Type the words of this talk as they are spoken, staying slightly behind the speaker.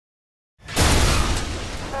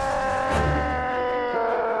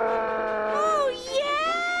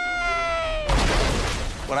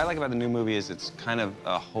like about the new movie is it's kind of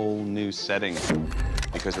a whole new setting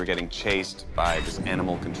because we're getting chased by this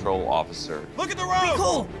animal control officer. Look at the road! Be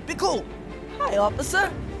cool! Be cool! Hi,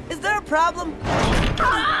 officer. Is there a problem?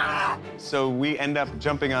 So we end up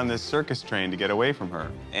jumping on this circus train to get away from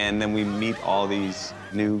her. And then we meet all these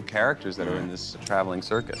new characters that are in this traveling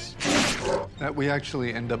circus. That we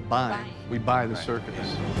actually end up buying. We buy the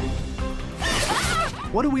circus.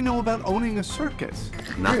 What do we know about owning a circus?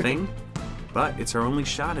 Nothing, but it's our only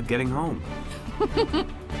shot at getting home.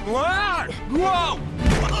 Whoa!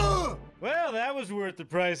 Well, that was worth the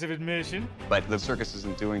price of admission. But the circus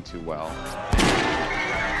isn't doing too well.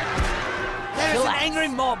 There's an angry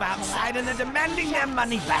mob outside, and they're demanding their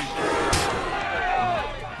money back.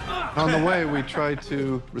 On the way, we try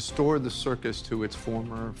to restore the circus to its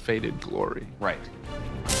former faded glory. Right.